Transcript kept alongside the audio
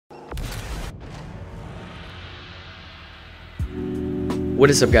What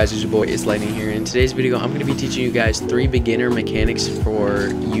is up, guys? It's your boy It's Lightning here. In today's video I'm going to be teaching you guys 3 beginner mechanics for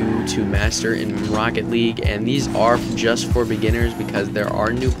you to master in Rocket League, and these are just for beginners because there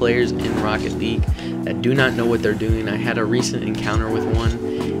are new players in Rocket League that do not know what they're doing. I had a recent encounter with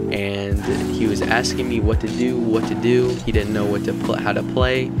one and he was asking me what to do. He didn't know how to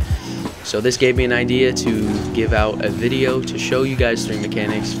play. So this gave me an idea to give out a video to show you guys 3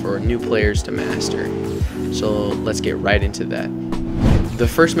 mechanics for new players to master. So let's get right into that. The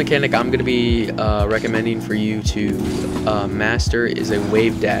first mechanic I'm going to be recommending for you to master is a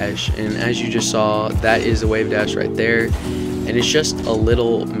wave dash, and as you just saw, that is a wave dash right there, and it's just a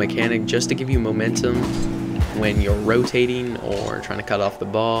little mechanic just to give you momentum when you're rotating or trying to cut off the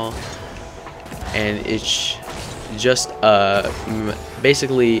ball. And it's just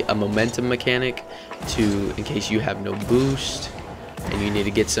basically a momentum mechanic in case you have no boost and you need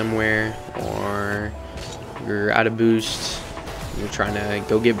to get somewhere, or you're out of boost, you're trying to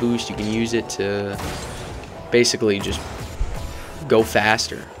go get boost, you can use it to basically just go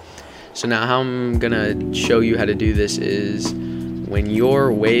faster. So now how I'm gonna show you how to do this is when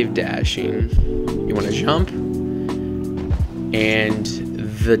you're wave dashing, you want to jump, and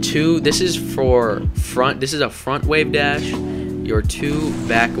this is a front wave dash. Your 2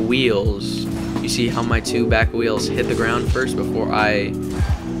 back wheels, you see how my 2 back wheels hit the ground first before I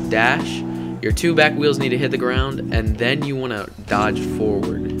dash? Your 2 back wheels need to hit the ground, and then you want to dodge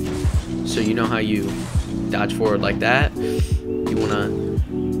forward. So you know how you dodge forward like that? You want to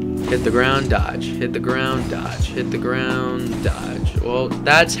hit the ground, dodge, hit the ground, dodge, hit the ground, dodge. Well,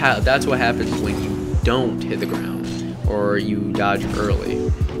 that's what happens when you don't hit the ground or you dodge early.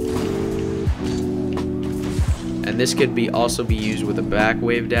 And this could also be used with a back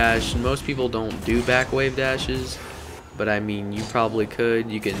wave dash. Most people don't do back wave dashes, but I mean, you probably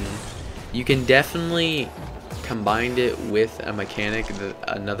could. You can definitely combine it with a mechanic,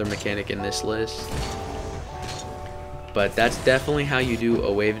 another mechanic in this list. But that's definitely how you do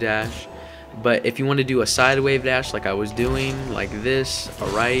a wave dash. But if you want to do a side wave dash like I was doing, like this, a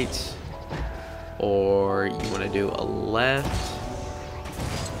right, or you want to do a left,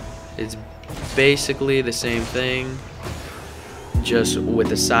 it's basically the same thing, just with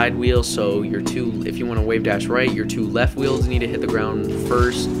the side wheel. So if you want to wave dash right, your 2 left wheels need to hit the ground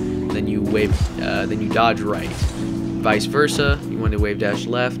first, then you dodge right. Vice versa, you want to wave dash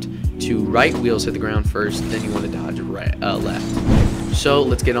left, 2 right wheels hit the ground first, then you want to dodge left. So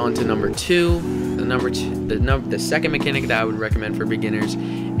let's get on to number 2. The second mechanic that I would recommend for beginners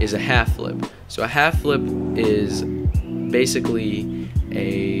is a half flip. So a half flip is basically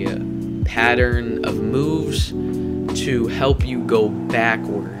a pattern of moves to help you go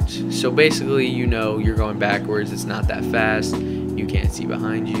backwards. So basically, you're going backwards, it's not that fast, you can't see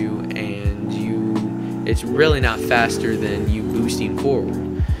behind you, and it's really not faster than you boosting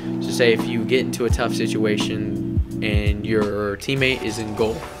forward. So say if you get into a tough situation and your teammate is in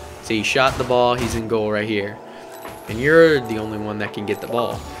goal, say he shot the ball, he's in goal right here, and you're the only one that can get the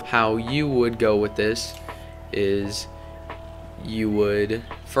ball. How you would go with this is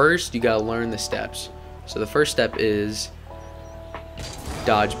first you gotta learn the steps. So the first step is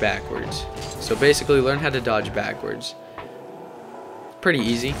dodge backwards. So basically learn how to dodge backwards. Pretty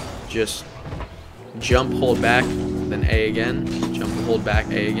easy. Just jump, hold back, then A again. Jump, hold back,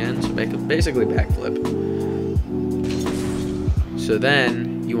 A again. So basically backflip. So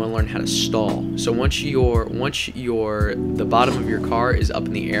then you want to learn how to stall. So once the bottom of your car is up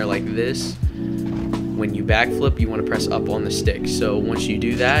in the air like this, when you backflip, you want to press up on the stick. So once you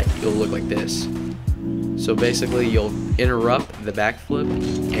do that, you'll look like this. So basically you'll interrupt the backflip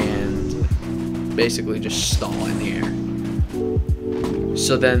and basically just stall in the air.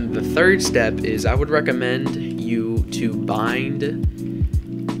 So then the third step is I would recommend you to bind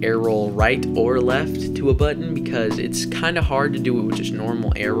air roll right or left to a button, because it's kind of hard to do it with just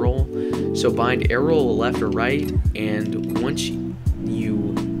normal air roll. So bind air roll left or right, and once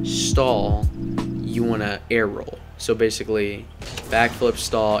you stall, you want to air roll. So basically backflip,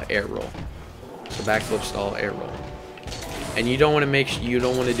 stall, air roll. So backflip, stall, air roll. And you don't want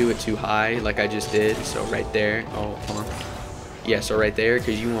to do it too high like I just did. So right there. Oh, hold on. Yeah, so right there,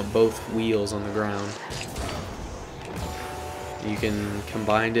 because you want both wheels on the ground. You can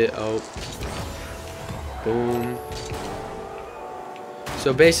combine it. Oh, boom.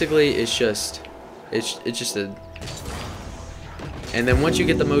 So basically, it's just a. And then once you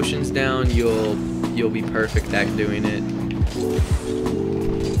get the motions down, you'll be perfect at doing it.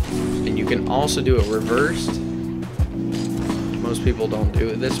 And you can also do it reversed. Most people don't do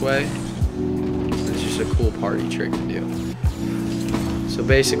it this way. It's just a cool party trick to do. So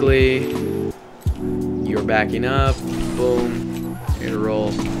basically, you're backing up, boom, air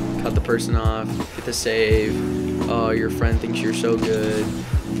roll, cut the person off, get the save. Oh, your friend thinks you're so good.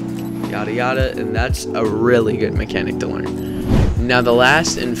 Yada yada, and that's a really good mechanic to learn. Now the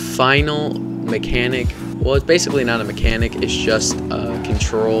last and final mechanic, well, it's basically not a mechanic, it's just a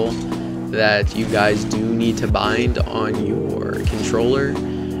control that you guys do need to bind on your controller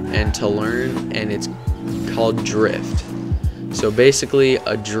and to learn, and it's called drift. So basically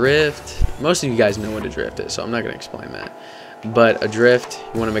a drift, most of you guys know what a drift is, so I'm not going to explain that, but a drift,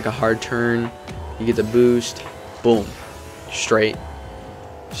 you want to make a hard turn, you get the boost, boom, straight.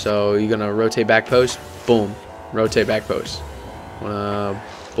 So you're gonna rotate back post, boom, rotate back post,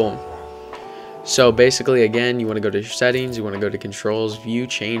 boom. So basically, again, you want to go to your settings, you want to go to controls, view,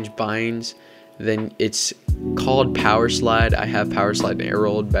 change, binds. Then it's called power slide. I have power slide and air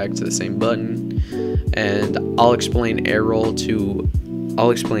rolled back to the same button, and I'll explain air roll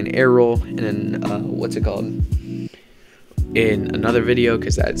in what's it called, in another video,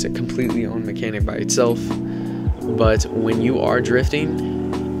 because that's a completely own mechanic by itself. But when you are drifting,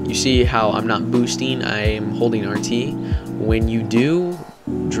 you see how I'm not boosting, I am holding RT. When you do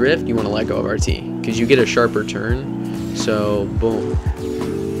drift, you want to let go of RT because you get a sharper turn. So boom,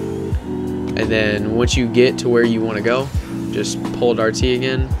 and then once you get to where you want to go, just hold RT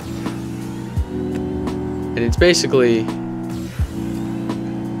again, and it's basically,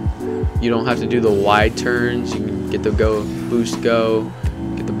 you don't have to do the wide turns. You can get the go, boost, go,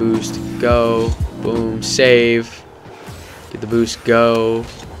 get the boost, go, boom, save, get the boost, go,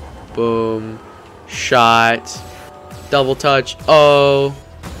 boom, shot, double touch, oh.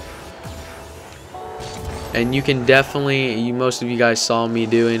 And you can definitely, most of you guys saw me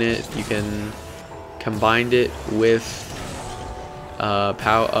doing it, you can combine it with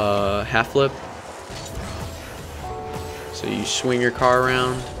half flip. So you swing your car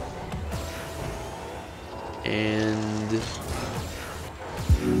around, and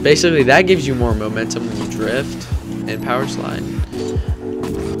basically that gives you more momentum when you drift and power slide.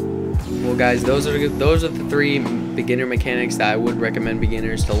 Well guys, those are the 3 beginner mechanics that I would recommend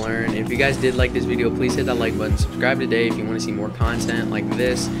beginners to learn. If you guys did like this video, please hit that like button, subscribe today if you want to see more content like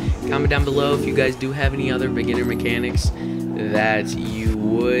this. Comment down below if you guys do have any other beginner mechanics that you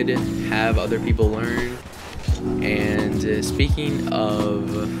would have other people learn. And speaking of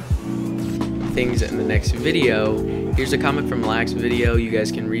things in the next video, here's a comment from Lax's video. You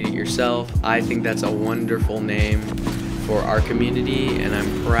guys can read it yourself. I think that's a wonderful name for our community, and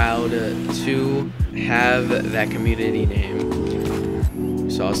I'm proud to have that community name.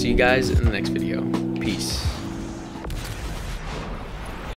 So I'll see you guys in the next video. Peace.